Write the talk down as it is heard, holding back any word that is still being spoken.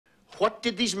what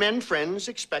did these men friends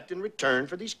expect in return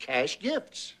for these cash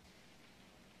gifts?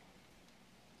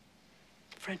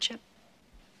 Friendship.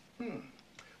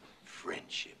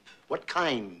 Friendship. What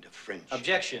kind of friendship?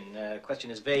 Objection.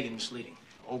 Question is vague and misleading.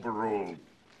 Overruled.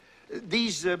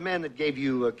 These men that gave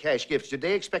you cash gifts, did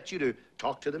they expect you to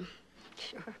talk to them?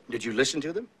 Sure. Did you listen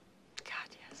to them? God,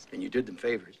 yes. And you did them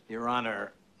favors. Your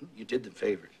Honor. You did them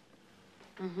favors.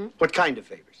 What kind of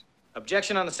favors?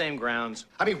 Objection on the same grounds.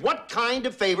 I mean, what kind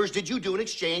of favors did you do in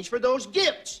exchange for those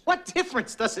gifts? What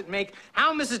difference does it make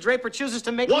how Mrs. Draper chooses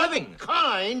to make a living? What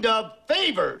kind of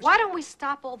favors? Why don't we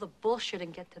stop all the bullshit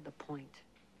and get to the point?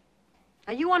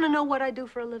 Now, you want to know what I do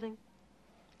for a living?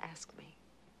 Ask me.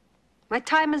 My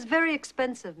time is very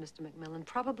expensive, Mr. MacMillan,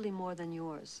 probably more than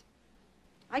yours.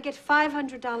 I get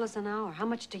 $500 an hour. How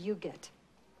much do you get?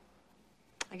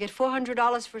 I get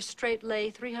 $400 for a straight lay,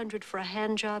 $300 for a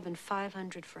hand job, and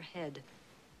 $500 for head.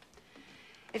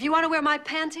 If you want to wear my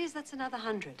panties, that's another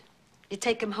 $100. You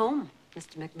take them home,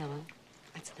 Mr. MacMillan.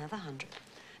 That's another $100.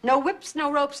 No whips,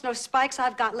 no ropes, no spikes.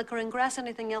 I've got liquor and grass.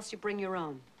 Anything else, you bring your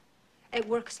own. It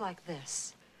works like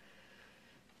this.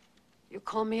 You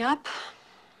call me up.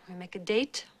 We make a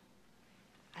date.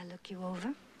 I look you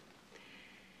over.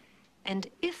 And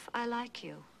if I like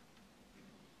you,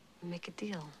 we make a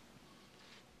deal.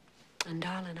 And,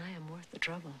 darling, I am worth the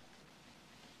trouble.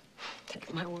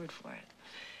 Take my word for it.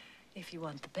 If you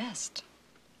want the best.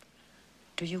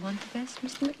 Do you want the best,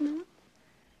 Mr. MacMillan?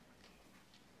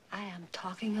 I am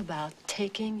talking about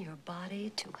taking your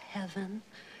body to heaven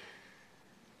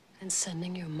and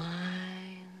sending your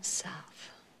mind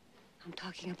south. I'm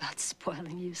talking about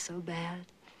spoiling you so bad,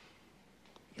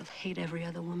 you'll hate every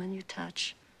other woman you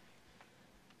touch.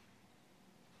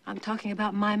 I'm talking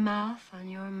about my mouth on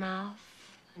your mouth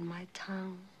and my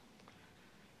tongue.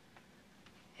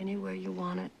 Anywhere you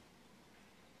want it.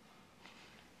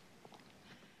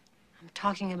 I'm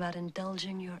talking about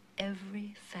indulging your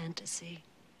every fantasy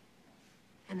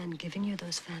and then giving you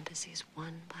those fantasies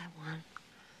one by one.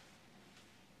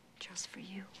 Just for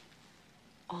you.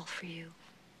 All for you.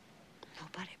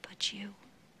 Nobody but you.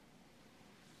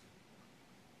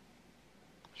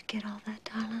 You get all that,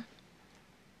 darling?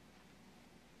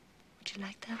 Would you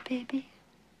like that, baby?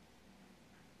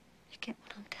 You get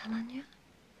what I'm telling you?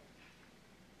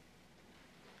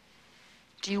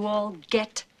 Do you all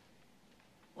get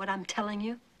what I'm telling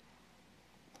you?